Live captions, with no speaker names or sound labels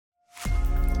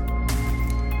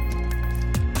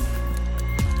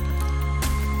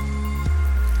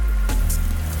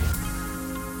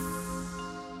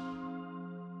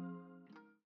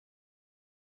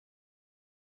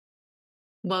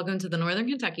Welcome to the Northern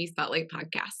Kentucky Spotlight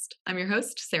Podcast. I'm your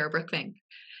host, Sarah Brookbank.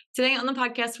 Today on the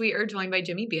podcast, we are joined by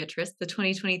Jimmy Beatrice, the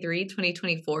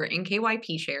 2023-2024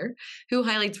 NKYP Chair, who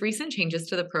highlights recent changes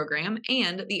to the program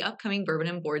and the upcoming Bourbon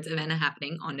and Boards event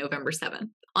happening on November 7th.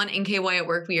 On NKY at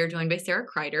Work, we are joined by Sarah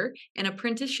Kreider, an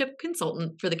apprenticeship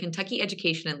consultant for the Kentucky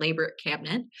Education and Labor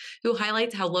Cabinet, who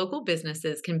highlights how local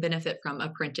businesses can benefit from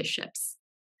apprenticeships.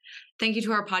 Thank you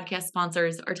to our podcast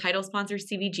sponsors, our title sponsor,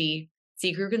 CVG,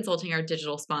 C-Crew Consulting, our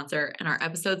digital sponsor, and our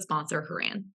episode sponsor,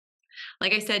 Haran.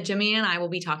 Like I said, Jimmy and I will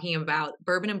be talking about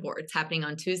Bourbon and Boards happening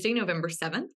on Tuesday, November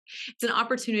 7th. It's an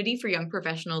opportunity for young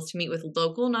professionals to meet with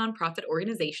local nonprofit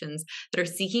organizations that are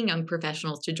seeking young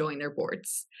professionals to join their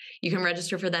boards. You can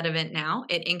register for that event now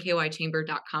at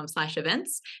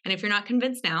nkychamber.com/events. And if you're not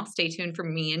convinced now, stay tuned for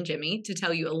me and Jimmy to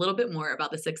tell you a little bit more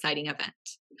about this exciting event.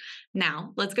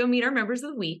 Now, let's go meet our members of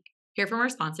the week, hear from our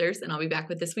sponsors, and I'll be back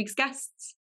with this week's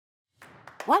guests.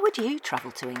 Why would you travel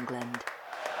to England?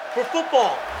 For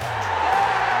football.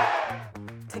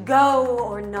 To go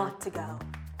or not to go?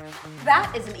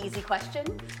 That is an easy question.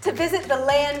 To visit the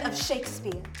land of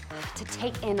Shakespeare. To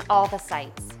take in all the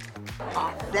sights.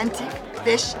 Authentic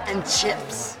fish and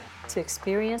chips. To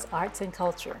experience arts and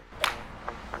culture.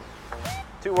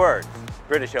 2 words,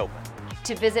 British Open.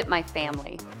 To visit my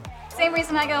family. Same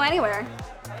reason I go anywhere.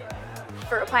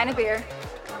 For a pint of beer.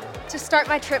 To start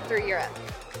my trip through Europe.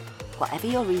 Whatever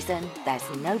your reason, there's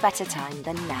no better time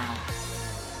than now.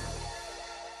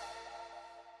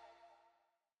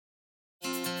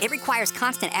 It requires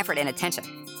constant effort and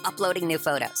attention. Uploading new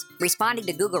photos, responding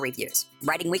to Google reviews,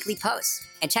 writing weekly posts,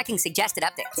 and checking suggested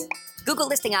updates. Google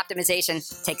listing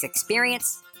optimization takes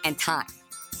experience and time,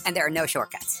 and there are no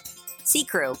shortcuts.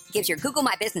 C-Crew gives your Google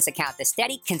My Business account the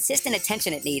steady, consistent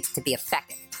attention it needs to be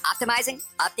effective, optimizing,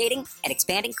 updating, and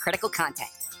expanding critical content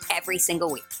every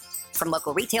single week. From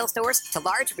local retail stores to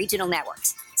large regional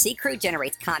networks, C-Crew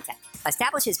generates content,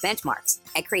 establishes benchmarks,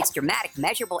 and creates dramatic,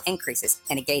 measurable increases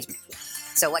in engagement.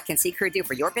 So what can C-Crew do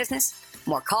for your business?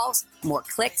 More calls, more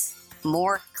clicks,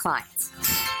 more clients.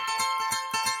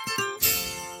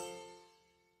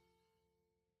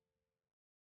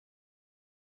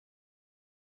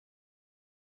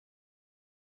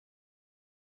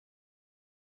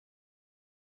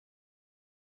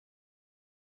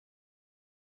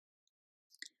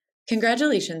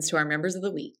 Congratulations to our members of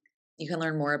the week. You can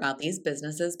learn more about these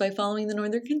businesses by following the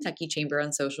Northern Kentucky Chamber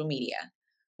on social media,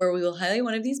 where we will highlight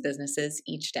one of these businesses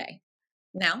each day.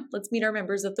 Now, let's meet our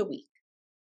members of the week.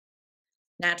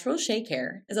 Natural Shea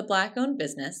Care is a Black-owned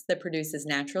business that produces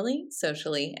naturally,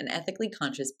 socially, and ethically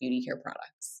conscious beauty care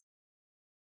products.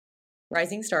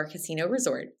 Rising Star Casino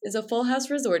Resort is a full-house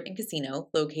resort and casino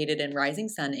located in Rising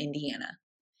Sun, Indiana.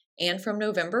 And from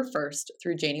November 1st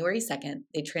through January 2nd,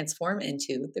 they transform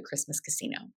into the Christmas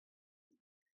Casino.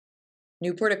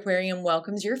 Newport Aquarium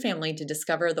welcomes your family to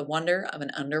discover the wonder of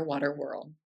an underwater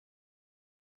world.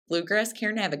 Bluegrass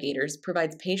Care Navigators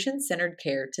provides patient-centered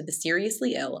care to the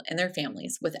seriously ill and their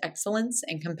families with excellence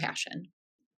and compassion.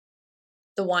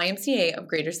 The YMCA of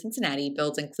Greater Cincinnati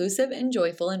builds inclusive and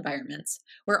joyful environments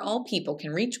where all people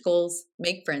can reach goals,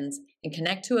 make friends, and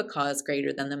connect to a cause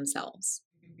greater than themselves.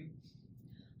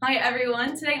 Hi,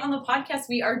 everyone. Today on the podcast,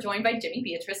 we are joined by Jimmy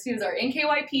Beatrice, who is our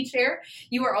NKYP chair.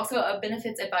 You are also a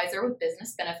benefits advisor with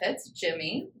Business Benefits.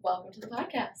 Jimmy, welcome to the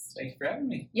podcast. Thanks for having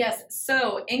me. Yes.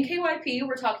 So NKYP,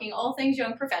 we're talking all things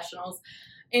young professionals.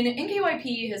 And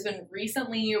NKYP has been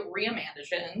recently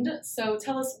reimagined. So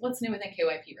tell us what's new with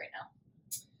NKYP right now.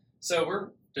 So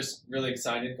we're just really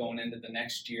excited going into the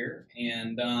next year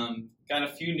and got a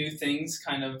few new things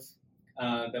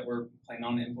that we're planning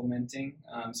on implementing.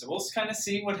 So we'll kind of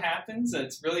see what happens.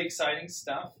 It's really exciting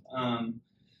stuff.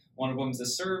 One of them is a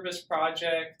service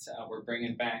project. We're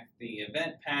bringing back the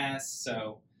event pass.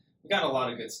 So we got a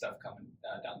lot of good stuff coming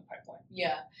down the pipeline.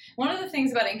 Yeah. One of the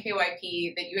things about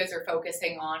NKYP that you guys are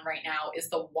focusing on right now is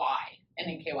the why in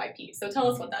NKYP. So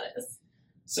tell us what that is.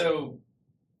 So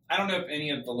I don't know if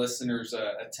any of the listeners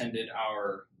attended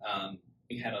our,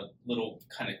 we had a little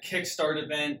kind of kickstart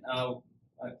event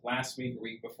last week or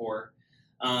week before,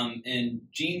 and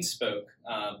Gene spoke,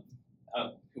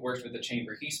 who works with the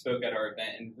chamber. He spoke at our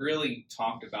event and really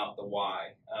talked about the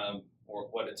why, or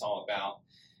what it's all about.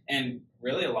 And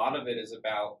really a lot of it is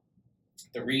about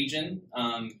the region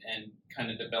and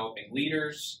kind of developing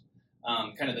leaders,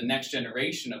 kind of the next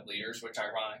generation of leaders, which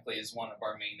ironically is one of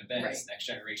our main events, right. Next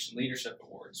Generation Leadership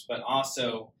Awards, but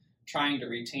also trying to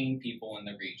retain people in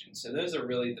the region. So those are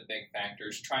really the big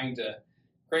factors, trying to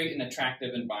create an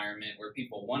attractive environment where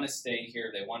people want to stay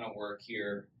here, they want to work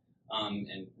here,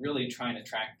 and really trying to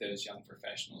attract those young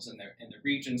professionals in the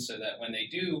region so that when they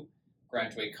do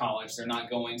graduate college. They're not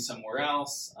going somewhere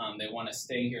else. They want to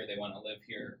stay here. They want to live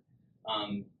here,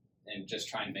 and just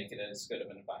try and make it as good of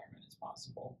an environment as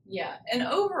possible. Yeah, and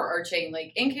overarching,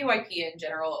 like NKYP in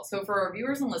general, so for our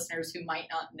viewers and listeners who might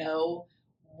not know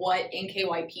what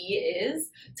NKYP is,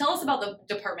 tell us about the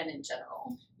department in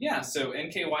general. Yeah, so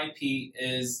NKYP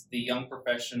is the young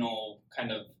professional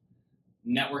kind of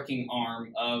networking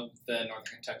arm of the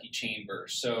Northern Kentucky Chamber.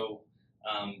 So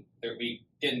we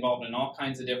get involved in all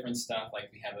kinds of different stuff, like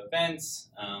we have events,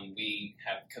 we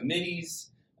have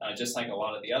committees, just like a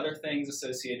lot of the other things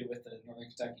associated with the Northern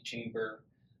Kentucky Chamber.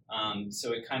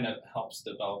 So it kind of helps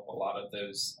develop a lot of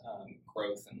those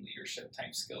growth and leadership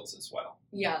type skills as well.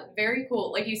 Yeah, very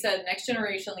cool. Like you said, Next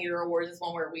Generation Leader Awards is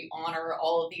one where we honor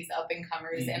all of these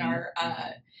up-and-comers in our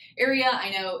area.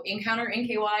 I know Encounter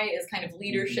NKY is kind of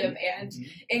leadership and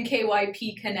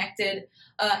NKYP connected.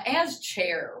 As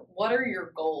chair, what are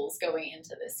your goals going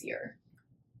into this year?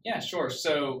 Yeah, sure.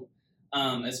 So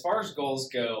as far as goals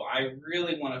go, I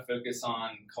really want to focus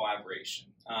on collaboration.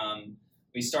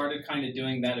 We started kind of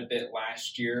doing that a bit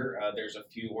last year. There's a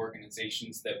few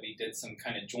organizations that we did some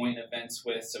kind of joint events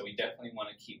with, so we definitely want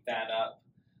to keep that up.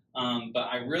 But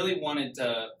I really wanted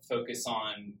to focus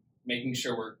on making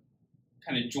sure we're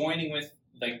kind of joining with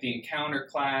like the Encounter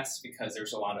class, because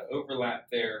there's a lot of overlap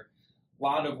there. A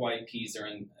lot of YPs are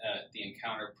in the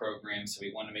Encounter program, so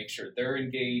we want to make sure they're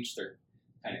engaged.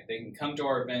 They can come to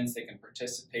our events, they can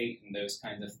participate in those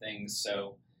kinds of things.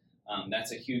 So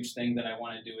that's a huge thing that I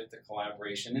want to do with the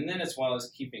collaboration. And then as well as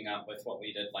keeping up with what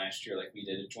we did last year, like we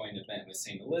did a joint event with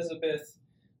St. Elizabeth.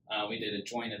 We did a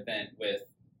joint event with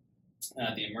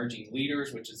the Emerging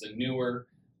Leaders, which is a newer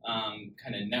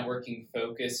kind of networking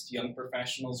focused young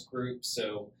professionals group.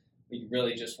 So we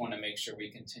really just want to make sure we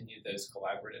continue those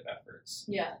collaborative efforts.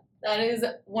 Yeah, that is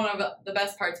one of the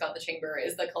best parts about the Chamber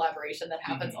is the collaboration that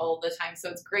happens all the time. So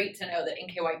it's great to know that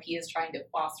NKYP is trying to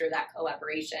foster that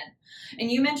collaboration.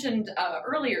 And you mentioned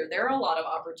earlier, there are a lot of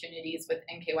opportunities with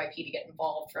NKYP to get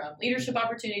involved, from leadership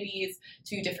opportunities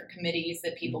to different committees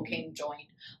that people can join.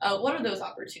 What are those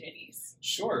opportunities?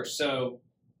 Sure. So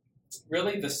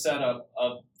really the setup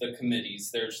of the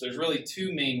committees, there's really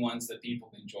two main ones that people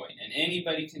can join, and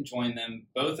anybody can join them.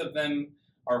 Both of them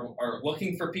are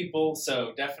looking for people,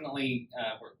 so definitely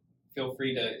feel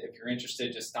free to, if you're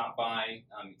interested, just stop by.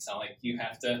 It's not like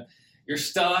you're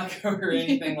stuck or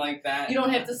anything like that. You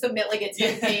don't have to submit like a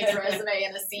 10-page resume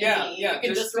and a CV. Yeah, you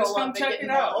can just roll come up check and get it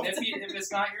out. involved. If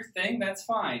it's not your thing, that's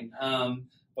fine.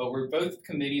 But both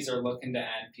committees are looking to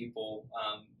add people.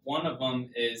 One of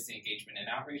them is the Engagement and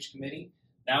Outreach Committee.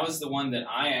 That was the one that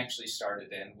I actually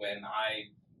started in when I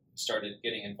started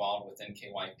getting involved with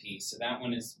NKYP. So that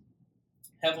one is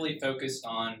heavily focused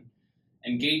on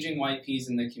engaging YPs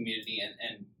in the community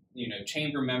and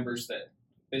chamber members,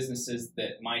 businesses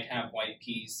that might have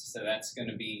YPs. So that's going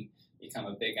to become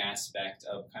a big aspect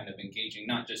of kind of engaging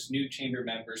not just new chamber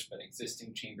members, but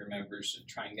existing chamber members to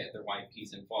try and get their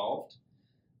YPs involved.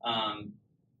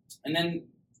 And then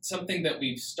something that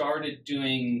we've started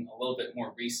doing a little bit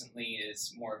more recently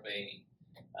is more of a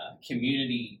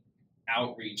community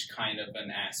outreach kind of an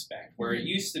aspect, where it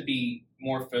used to be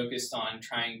more focused on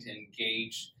trying to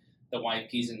engage the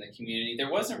YPs in the community. There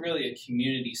wasn't really a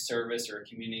community service or a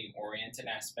community-oriented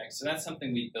aspect, so that's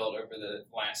something we built over the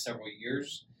last several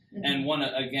years. And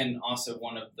also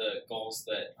one of the goals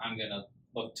that I'm going to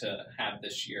look to have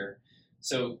this year.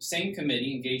 So same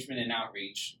committee, engagement and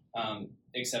outreach,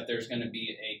 except there's going to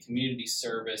be a community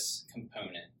service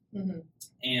component.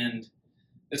 And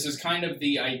this is kind of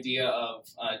the idea of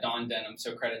Dawn Denham,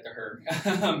 so credit to her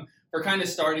for kind of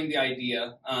starting the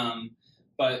idea.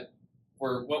 But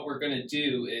what we're going to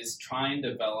do is try and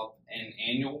develop an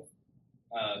annual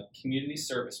community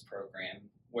service program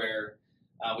where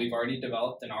we've already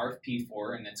developed an RFP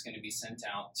for, and it's going to be sent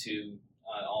out to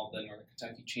all the Northern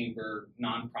Kentucky Chamber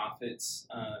nonprofits,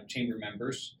 chamber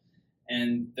members.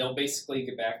 And they'll basically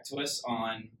get back to us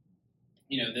on,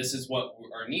 this is what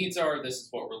our needs are, this is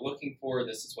what we're looking for,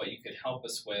 this is what you could help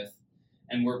us with.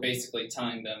 And we're basically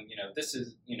telling them,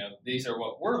 these are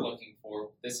what we're looking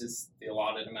for. This is the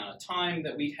allotted amount of time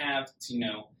that we have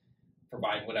to,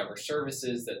 provide whatever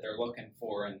services that they're looking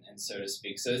for, and so to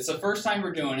speak. So it's the first time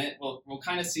we're doing it. We'll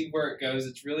kind of see where it goes.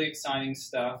 It's really exciting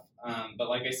stuff. But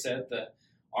like I said, the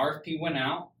RFP went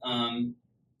out.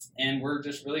 And we're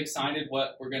just really excited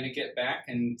what we're going to get back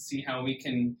and see how we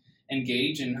can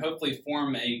engage and hopefully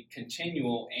form a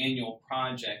continual annual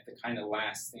project that kind of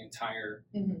lasts the entire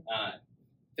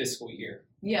fiscal year.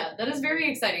 Yeah, that is very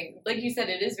exciting. Like you said,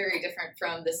 it is very different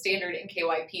from the standard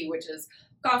NKYP, which is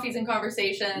coffees and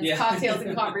conversations, cocktails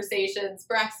and conversations,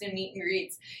 Braxton meet and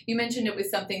greets. You mentioned it was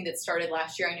something that started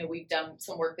last year. I know we've done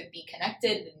some work with Be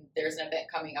Connected, and there's an event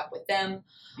coming up with them.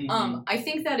 I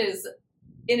think that is,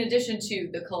 in addition to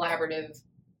the collaborative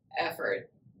effort,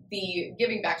 the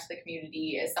giving back to the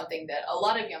community is something that a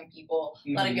lot of young people,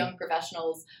 a lot of young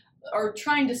professionals are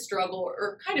trying to struggle,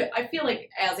 or kind of, I feel like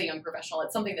as a young professional,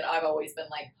 it's something that I've always been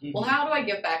like, well, how do I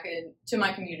give back to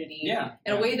my community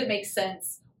in a way that makes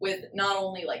sense with not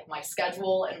only like my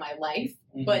schedule and my life,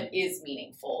 but is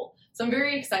meaningful. So I'm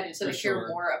very excited to hear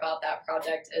more about that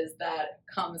project as that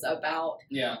comes about.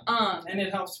 And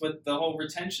it helps with the whole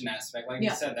retention aspect. Like you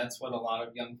said, that's what a lot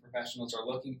of young professionals are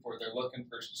looking for. They're looking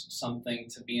for something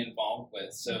to be involved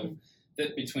with. So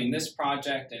that between this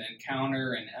project and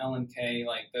Encounter and L&K,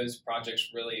 like those projects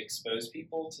really expose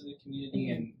people to the community,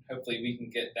 and hopefully we can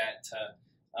get that to,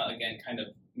 again, kind of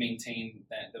maintain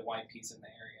the YPs in the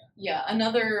area. Yeah,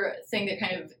 another thing that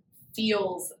kind of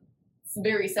feels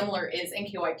very similar is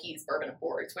NKYP's Bourbon and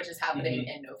Boards, which is happening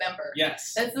in November.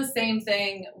 Yes. That's the same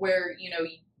thing where, you know,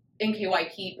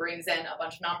 NKYP brings in a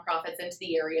bunch of nonprofits into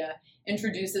the area,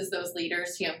 introduces those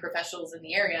leaders to young professionals in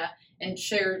the area, and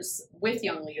shares with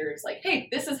young leaders like, hey,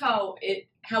 this is how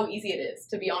easy it is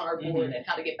to be on our board and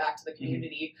how to get back to the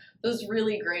community. So it's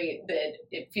really great that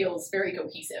it feels very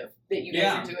cohesive that you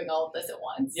guys are doing all of this at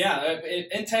once.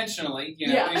 Intentionally.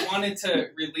 You know, we wanted to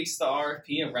release the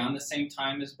RFP around the same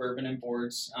time as Bourbon and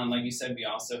Boards. Like you said, we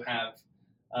also have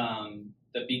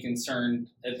the Be Concerned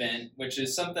event, which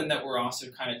is something that we're also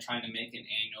kind of trying to make an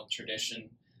annual tradition.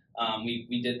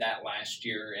 We did that last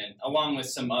year, and along with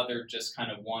some other just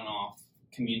kind of one-off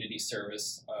community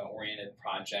service oriented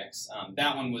projects.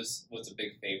 That one was a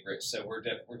big favorite, so we're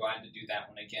glad to do that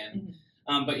one again.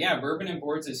 But yeah, Bourbon and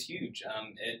Boards is huge.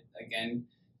 It again,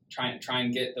 try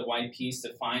and get the YPs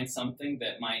to find something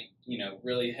that might, you know,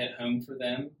 really hit home for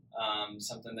them,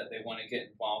 something that they want to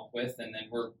get involved with, and then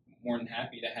we're more than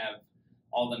happy to have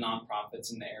all the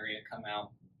nonprofits in the area come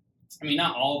out. I mean,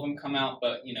 not all of them come out,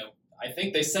 but you know, I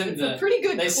think they send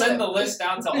send the list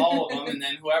out to all of them, and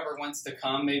then whoever wants to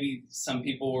come. Maybe some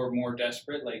people are more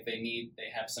desperate, like they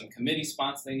have some committee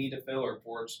spots they need to fill or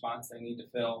board spots they need to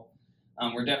fill.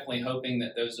 We're definitely hoping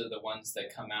that those are the ones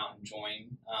that come out and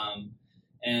join,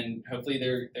 and hopefully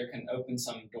there can open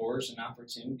some doors and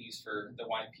opportunities for the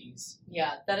YPs.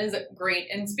 Yeah, that is great.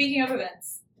 And speaking of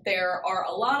events, there are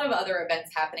a lot of other events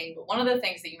happening, but one of the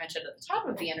things that you mentioned at the top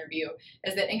of the interview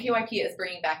is that NKYP is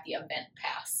bringing back the event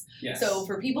pass. Yes. So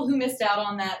for people who missed out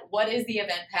on that, what is the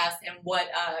event pass, and what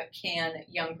can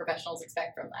young professionals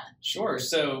expect from that? Sure.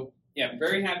 So yeah,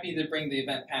 very happy to bring the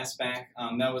event pass back.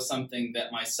 That was something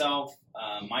that myself,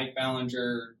 Mike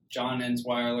Ballinger, John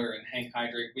Ensweiler, and Hank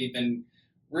Heydrich, we've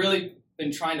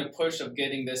been trying to push of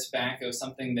getting this back. It was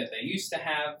something that they used to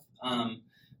have,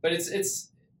 but it's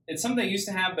something they used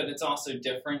to have, but it's also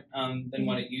different than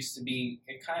what it used to be.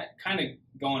 It kind of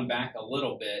going back a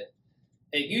little bit.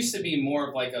 It used to be more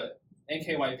of like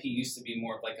NKYP used to be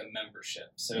more of like a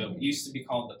membership. So it used to be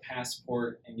called the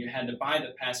Passport, and you had to buy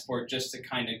the Passport just to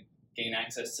kind of gain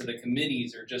access to the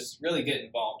committees or just really get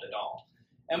involved at all.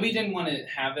 And we didn't want to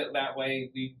have it that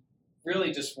way. We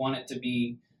really just want it to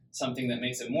be something that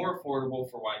makes it more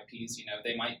affordable for YPs. You know,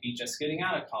 they might be just getting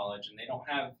out of college and they don't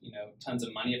have, you know, tons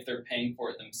of money if they're paying for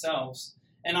it themselves.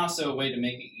 And also a way to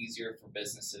make it easier for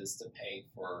businesses to pay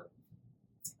for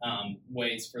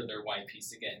ways for their YPs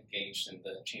to get engaged in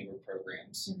the chamber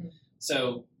programs.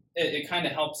 So it kind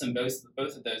of helps in both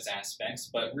of those aspects,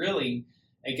 but really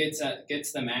it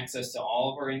gets them access to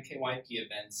all of our NKYP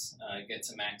events. It gets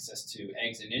them access to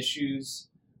Eggs and Issues,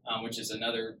 which is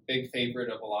another big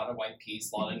favorite of a lot of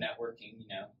YPs, a lot of networking, you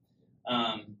know.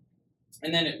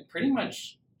 And then it pretty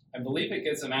much, I believe it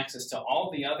gives them access to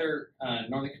all the other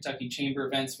Northern Kentucky Chamber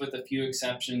events with a few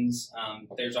exceptions.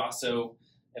 There's also,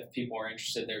 if people are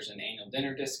interested, there's an annual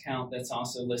dinner discount that's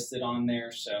also listed on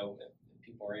there. So if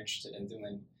people are interested in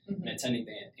doing and attending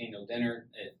the annual dinner,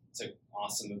 it's an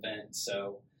awesome event.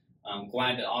 So I'm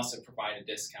glad to also provide a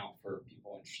discount for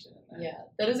people interested in that. Yeah,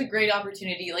 that is a great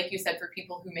opportunity, like you said, for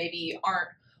people who maybe aren't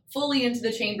fully into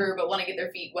the chamber but want to get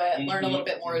their feet wet and learn a little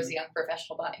bit more as a young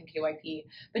professional about NKYP.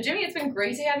 But Jimmy, it's been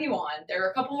great to have you on. There are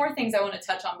a couple more things I want to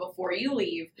touch on before you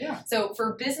leave. Yeah. So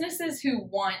for businesses who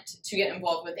want to get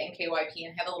involved with NKYP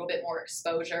and have a little bit more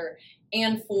exposure,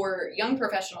 and for young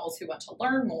professionals who want to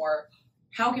learn more,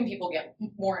 how can people get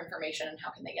more information and how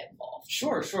can they get involved?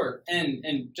 Sure.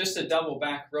 And just to double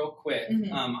back real quick,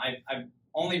 I've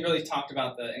only really talked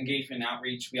about the engagement and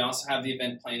outreach. We also have the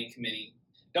event planning committee.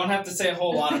 Don't have to say a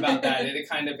whole lot about that. It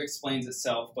kind of explains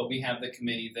itself, but we have the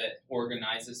committee that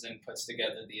organizes and puts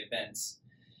together the events.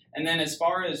 And then as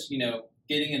far as,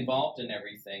 getting involved in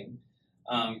everything,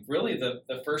 really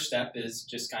the first step is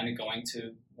just kind of going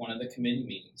to one of the committee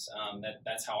meetings.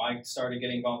 That's how I started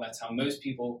getting involved. That's how most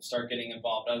people start getting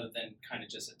involved, other than kind of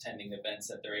just attending events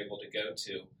that they're able to go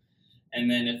to. And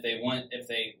then if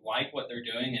they like what they're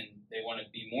doing and they want to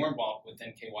be more involved with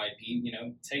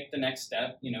NKYP, take the next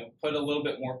step, put a little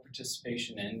bit more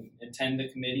participation in, attend the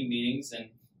committee meetings, and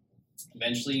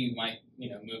eventually you might,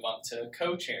 move up to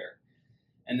co-chair.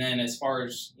 And then as far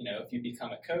as, if you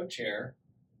become a co-chair,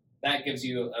 that gives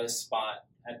you a spot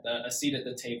a seat at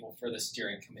the table for the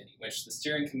steering committee, which the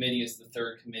steering committee is the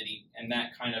third committee, and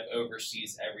that kind of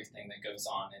oversees everything that goes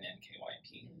on in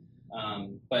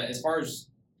NKYP. But as far as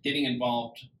getting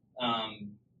involved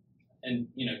and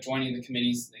joining the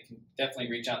committees, they can definitely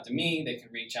reach out to me. They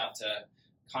can reach out to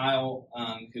Kyle,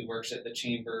 who works at the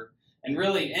chamber, and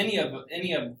really any of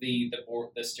the board,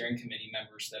 the steering committee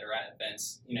members that are at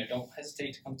events. Don't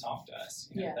hesitate to come talk to us.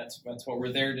 That's what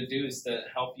we're there to do, is to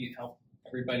help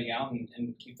everybody out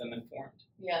and keep them informed.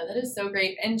 Yeah, that is so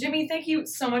great. And Jimmy, thank you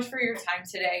so much for your time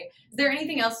today. Is there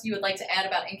anything else you would like to add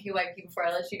about NKYP before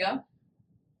I let you go?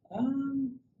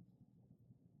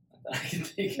 I can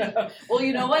think of. Well,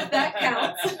 you know what? That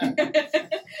counts.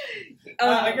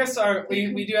 I guess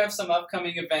we do have some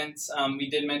upcoming events. We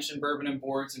did mention Bourbon and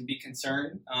Boards and Be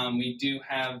Concerned. We do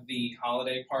have the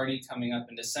holiday party coming up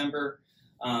in December.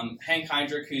 Hank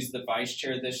Heydrich, who's the vice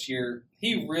chair this year,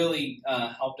 he really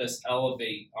helped us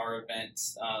elevate our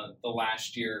events the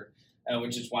last year,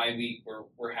 which is why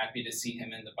we're happy to see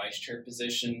him in the vice chair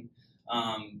position.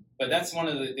 But that's one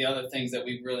of the other things that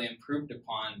we've really improved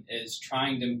upon, is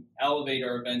trying to elevate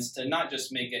our events to not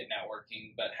just make it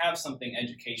networking, but have something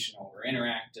educational or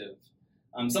interactive,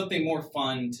 something more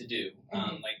fun to do.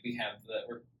 Like we have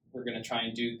we're going to try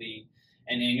and do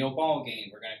an annual ball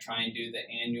game. We're going to try and do the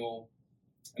annual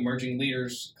Emerging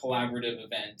Leaders Collaborative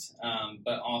event,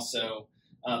 but also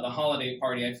the holiday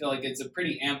party. I feel like it's a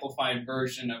pretty amplified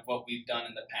version of what we've done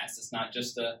in the past. It's not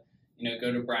just a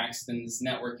go to Braxton's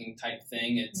networking type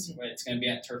thing. It's going to be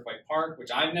at Turfway Park,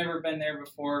 which I've never been there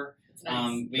before.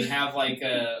 Nice. We have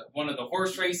one of the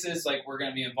horse races. We're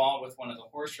going to be involved with one of the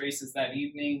horse races that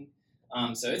evening.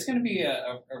 So it's going to be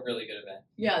a really good event.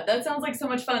 Yeah, that sounds like so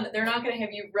much fun. They're not going to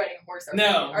have you riding a horse.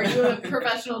 No. Are you a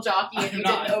professional jockey and you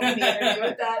didn't open the interview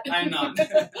with that? I'm not.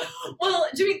 Well,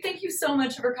 Jimmy, thank you so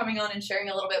much for coming on and sharing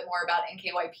a little bit more about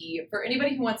NKYP. For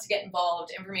anybody who wants to get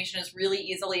involved, information is really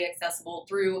easily accessible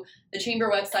through the chamber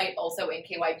website. Also,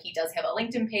 NKYP does have a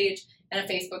LinkedIn page and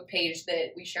a Facebook page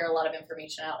that we share a lot of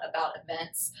information out about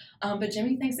events. But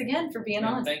Jimmy, thanks again for being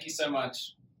on. Thank you so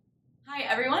much. Hi,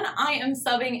 everyone. I am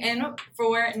subbing in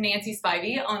for Nancy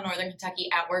Spivey on Northern Kentucky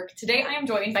at Work. Today, I am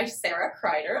joined by Sarah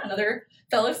Kreider, another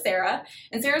fellow Sarah.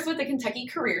 And Sarah's with the Kentucky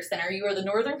Career Center. You are the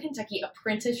Northern Kentucky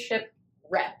Apprenticeship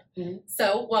Rep. Mm-hmm.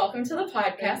 So welcome to the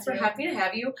podcast. We're happy to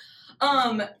have you.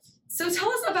 So tell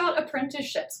us about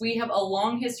apprenticeships. We have a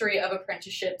long history of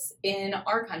apprenticeships in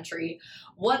our country.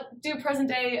 What do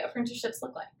present-day apprenticeships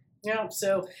look like? Yeah,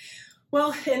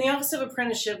 well, in the Office of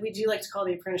Apprenticeship, we do like to call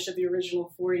the apprenticeship the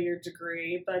original 4-year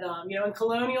degree. But, in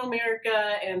colonial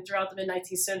America and throughout the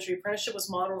mid-19th century, apprenticeship was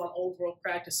modeled on old world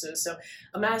practices. So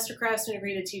a master craftsman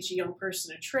degree to teach a young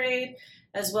person a trade,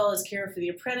 as well as care for the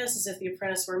apprentice as if the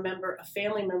apprentice were a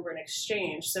family member in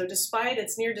exchange. So despite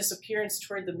its near disappearance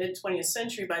toward the mid-20th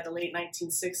century, by the late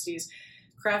 1960s,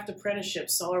 craft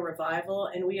apprenticeships saw a revival,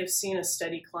 and we have seen a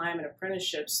steady climb in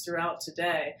apprenticeships throughout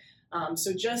today.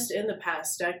 So just in the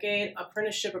past decade,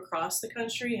 apprenticeship across the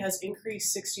country has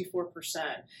increased 64%.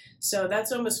 So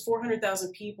that's almost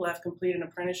 400,000 people have completed an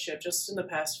apprenticeship just in the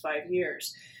past 5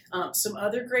 years. Some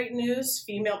other great news: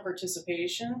 female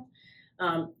participation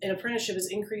in apprenticeship is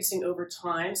increasing over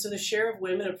time. So the share of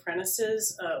women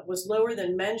apprentices was lower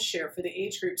than men's share for the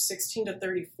age group 16 to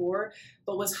 34,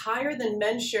 but was higher than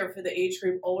men's share for the age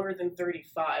group older than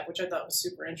 35, which I thought was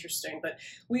super interesting. But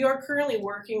we are currently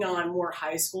working on more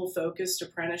high school focused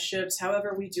apprenticeships.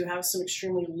 However, we do have some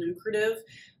extremely lucrative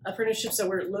apprenticeships that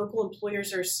where local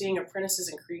employers are seeing apprentices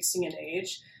increasing in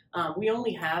age. We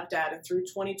only have data through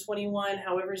 2021.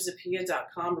 However,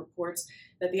 Zappia.com reports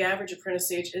that the average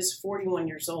apprentice age is 41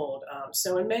 years old.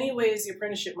 So in many ways, the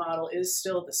apprenticeship model is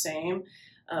still the same,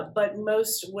 but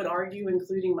most would argue,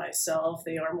 including myself,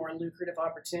 they are more lucrative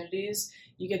opportunities.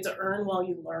 You get to earn while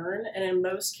you learn, and in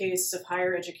most cases, if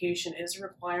higher education is a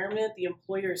requirement, the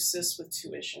employer assists with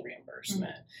tuition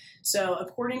reimbursement. Mm-hmm. So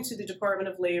according to the Department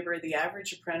of Labor, the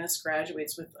average apprentice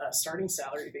graduates with a starting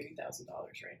salary of $80,000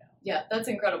 right now. Yeah, that's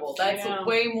incredible. That's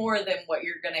way more than what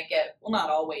you're going to get. Well,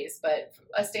 not always, but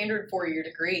a standard 4-year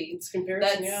degree. It's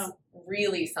comparison, that's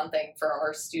really something for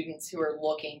our students who are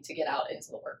looking to get out into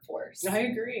the workforce. I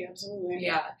agree, absolutely.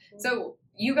 Yeah. So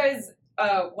you guys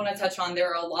want to touch on,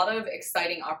 there are a lot of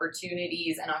exciting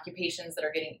opportunities and occupations that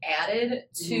are getting added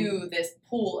to this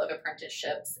pool of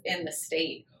apprenticeships in the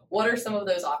state. What are some of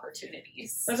those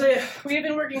opportunities? I'll tell you, we've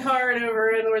been working hard over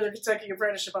in the Northern Kentucky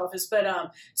Apprenticeship Office,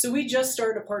 but so we just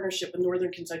started a partnership with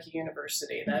Northern Kentucky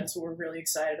University. That's what we're really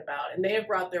excited about. And they have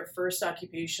brought their first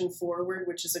occupation forward,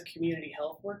 which is a community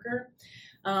health worker.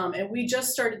 And we just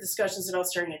started discussions about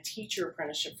starting a teacher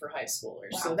apprenticeship for high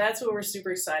schoolers. Wow. So that's what we're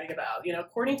super excited about. You know,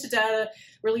 according to data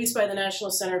released by the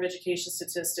National Center of Education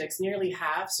Statistics, nearly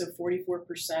half, so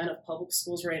 44% of public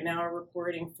schools right now are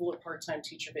reporting full or part-time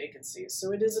teacher vacancies.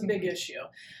 So it is a big issue.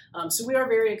 So we are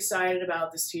very excited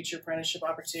about this teacher apprenticeship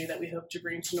opportunity that we hope to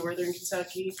bring to Northern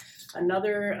Kentucky.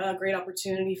 Another great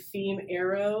opportunity, FEAM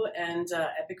Aero and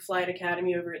Epic Flight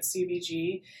Academy over at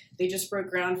CVG. They just broke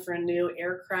ground for a new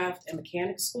aircraft and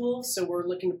mechanics school, so we're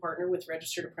looking to partner with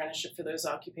registered apprenticeship for those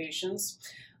occupations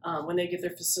when they get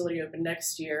their facility open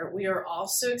next year. We are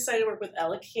also excited to work with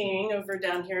Ella King over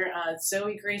down here at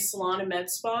Zoe Grace Salon and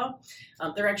Med Spa.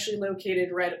 They're actually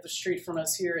located right up the street from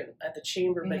us here at the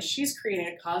Chamber, but she's creating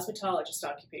a cosmetologist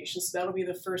occupation, so that'll be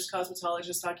the first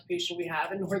cosmetologist occupation we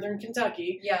have in Northern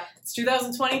Kentucky. Yeah. It's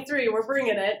 2023, we're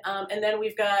bringing it. And then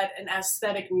we've got an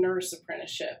aesthetic nurse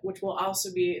apprenticeship, which will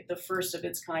also be the first of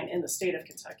its kind in the state of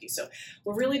Kentucky. So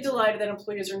we're really delighted that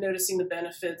employers are noticing the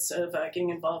benefits of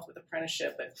getting involved with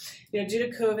apprenticeship. But you know, due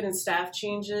to COVID and staff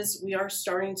changes, we are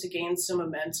starting to gain some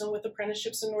momentum with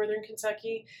apprenticeships in Northern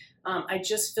Kentucky. I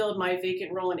just filled my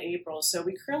vacant role in April, so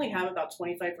we currently have about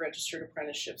 25 registered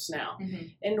apprenticeships now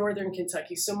in Northern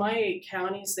Kentucky. So my 8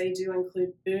 counties, they do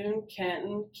include Boone,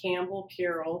 Kenton, Campbell,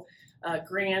 Carroll,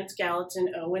 Grant,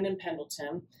 Gallatin, Owen, and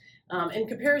Pendleton. In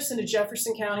comparison to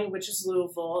Jefferson County, which is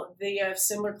Louisville, they have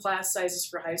similar class sizes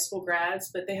for high school grads,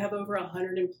 but they have over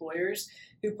 100 employers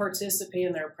who participate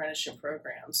in their apprenticeship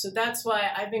program. So that's why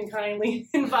I've been kindly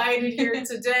invited here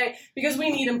today, because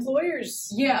we need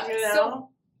employers. Yeah, you know? So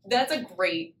that's a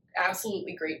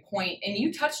absolutely great point. And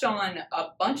you touched on a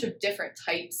bunch of different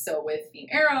types. So with FEAM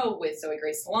Aero, with Zoe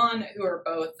Grace Salon, who are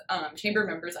both chamber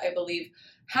members, I believe.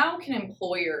 How can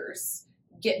employers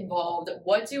get involved?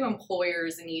 What do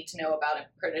employers need to know about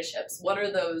apprenticeships? What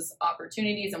are those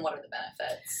opportunities and what are the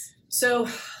benefits? So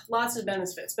lots of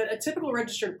benefits, but a typical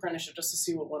registered apprenticeship, just to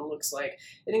see what one looks like,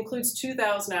 it includes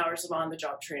 2,000 hours of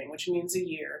on-the-job training, which means a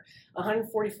year,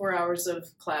 144 hours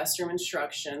of classroom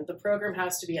instruction. The program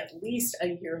has to be at least a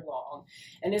year long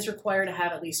and is required to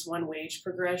have at least one wage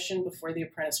progression before the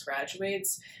apprentice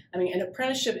graduates. I mean, an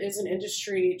apprenticeship is an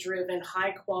industry-driven,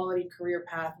 high-quality career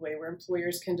pathway where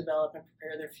employers can develop and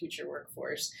prepare their future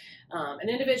workforce. And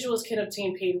individuals can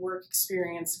obtain paid work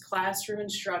experience, classroom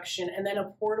instruction, and then a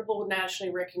portable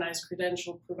nationally recognized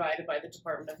credential provided by the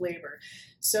Department of Labor.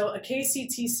 So a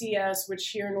KCTCS, which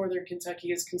here in Northern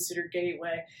Kentucky is considered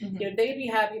Gateway, you know, they'd be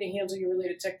happy to handle your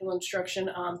related technical instruction,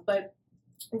 but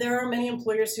there are many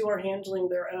employers who are handling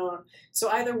their own. So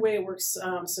either way works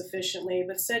sufficiently,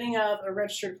 but setting up a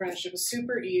registered apprenticeship is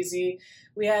super easy.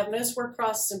 We have most work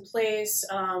process in place,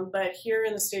 but here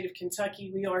in the state of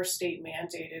Kentucky, we are state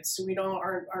mandated, so we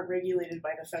aren't regulated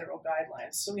by the federal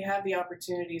guidelines. So we have the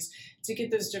opportunities to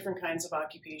get those different kinds of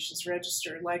occupations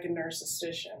registered, like a nurse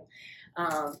assistant.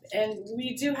 And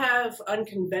we do have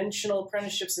unconventional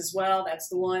apprenticeships as well. That's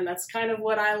the one, that's kind of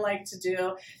what I like to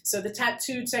do. So the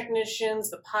tattoo technicians,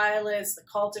 the pilots, the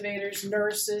cultivators,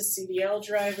 nurses, CDL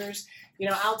drivers, you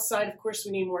know, outside, of course,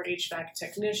 we need more HVAC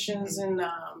technicians and,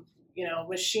 you know,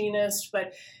 machinists,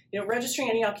 but, you know, registering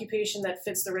any occupation that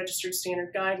fits the registered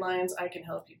standard guidelines, I can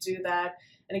help you do that.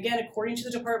 And again, according to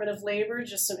the Department of Labor,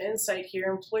 just some insight here,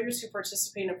 employers who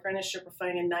participate in apprenticeship are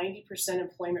finding a 90%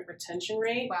 employment retention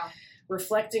rate. Wow.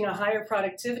 Reflecting a higher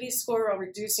productivity score while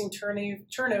reducing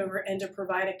turnover, and to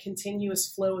provide a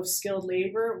continuous flow of skilled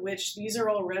labor, which these are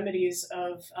all remedies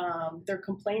of their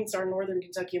complaints our Northern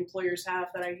Kentucky employers have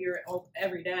that I hear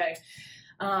every day.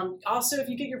 Also, if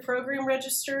you get your program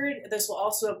registered, this will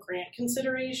also have grant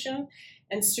consideration,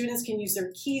 and students can use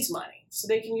their KEYS money. So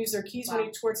they can use their KEYS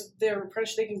money towards their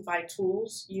apprenticeship. They can buy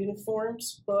tools,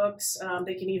 uniforms, books.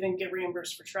 They can even get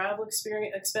reimbursed for travel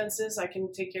expenses. I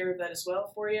can take care of that as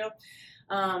well for you.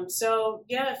 So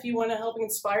yeah, if you want to help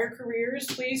inspire careers,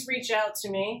 please reach out to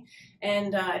me.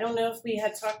 And I don't know if we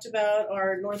had talked about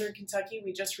our Northern Kentucky.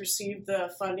 We just received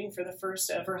the funding for the first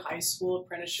ever high school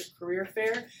apprenticeship career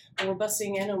fair. And we're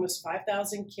busing in almost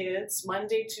 5,000 kids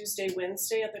Monday, Tuesday,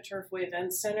 Wednesday at the Turfway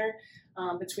Event Center.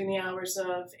 between the hours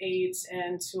of 8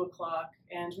 and 2 o'clock.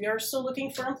 And we are still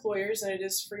looking for employers, and it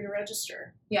is free to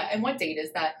register. Yeah, and what date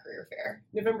is that career fair?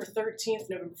 November 13th,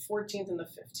 November 14th, and the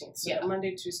 15th. So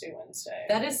Monday, Tuesday, Wednesday.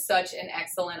 That is such an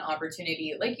excellent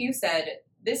opportunity. Like you said,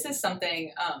 this is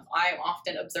something I'm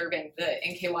often observing the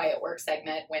NKY at Work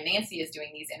segment when Nancy is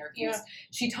doing these interviews. Yeah.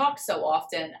 She talks so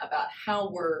often about how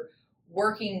we're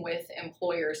working with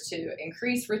employers to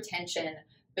increase retention,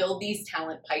 build these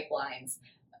talent pipelines.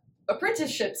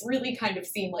 Apprenticeships really kind of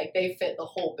seem like they fit the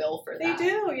whole bill for that. They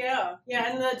do, yeah.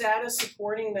 Yeah, and the data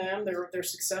supporting them, they're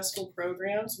successful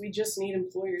programs. We just need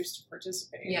employers to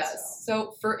participate. Yes.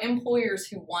 So for employers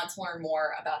who want to learn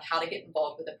more about how to get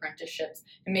involved with apprenticeships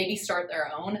and maybe start their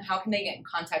own, how can they get in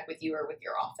contact with you or with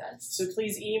your office? So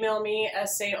please email me,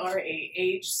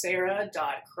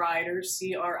 sarah.crider,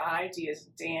 C-R-I-D as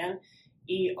in Dan,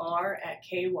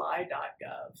 er@ky.gov.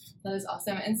 That is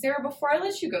awesome. And Sarah, before I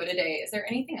let you go today, is there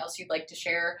anything else you'd like to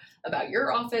share about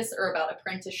your office or about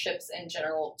apprenticeships in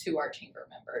general to our chamber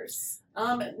members?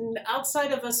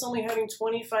 Outside of us only having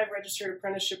 25 registered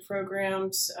apprenticeship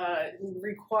programs,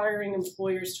 requiring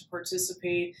employers to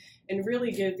participate and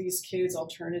really give these kids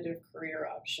alternative career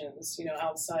options,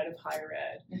 outside of higher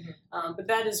ed. Mm-hmm. But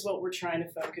that is what we're trying to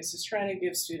focus, is trying to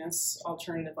give students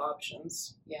alternative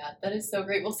options. Yeah, that is so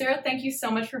great. Well, Sarah, thank you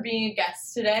so much for being a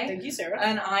guest today. Thank you, Sarah.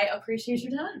 And I appreciate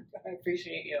your time. I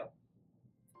appreciate you.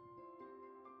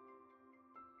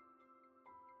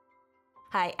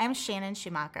 Hi, I'm Shannon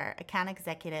Schumacher, Account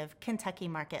Executive, Kentucky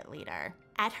Market Leader.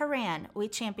 At Haran, we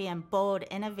champion bold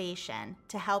innovation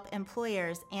to help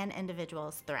employers and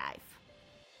individuals thrive.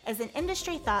 As an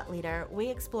industry thought leader, we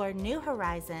explore new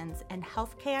horizons in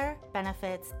healthcare,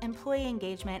 benefits, employee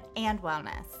engagement, and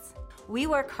wellness. We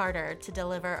work harder to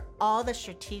deliver all the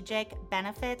strategic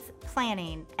benefits,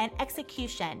 planning, and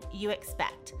execution you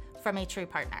expect from a true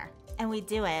partner. And we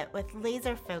do it with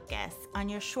laser focus on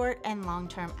your short and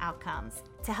long-term outcomes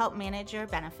to help manage your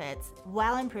benefits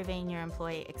while improving your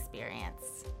employee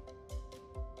experience.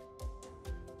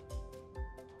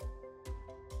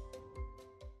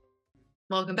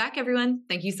 Welcome back, everyone.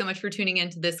 Thank you so much for tuning in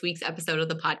to this week's episode of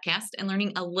the podcast and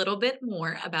learning a little bit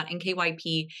more about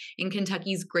NKYP and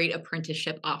Kentucky's great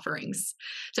apprenticeship offerings.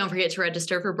 Don't forget to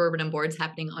register for Bourbon and Boards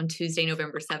happening on Tuesday,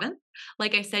 November 7th.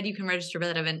 Like I said, you can register for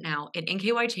that event now at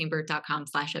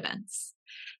nkychamber.com/events.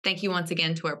 Thank you once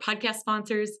again to our podcast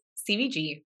sponsors,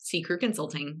 CVG, C Crew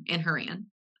Consulting, and Haran.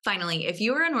 Finally, if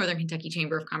you are a Northern Kentucky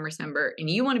Chamber of Commerce member and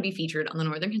you want to be featured on the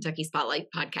Northern Kentucky Spotlight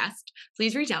podcast,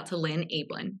 please reach out to Lynn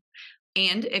Ablin.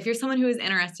 And if you're someone who is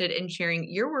interested in sharing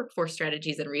your workforce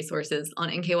strategies and resources on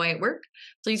NKY at Work,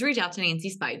 please reach out to Nancy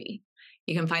Spivey.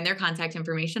 You can find their contact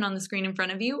information on the screen in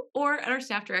front of you or at our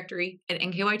staff directory at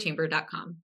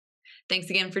nkychamber.com. Thanks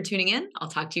again for tuning in. I'll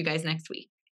talk to you guys next week.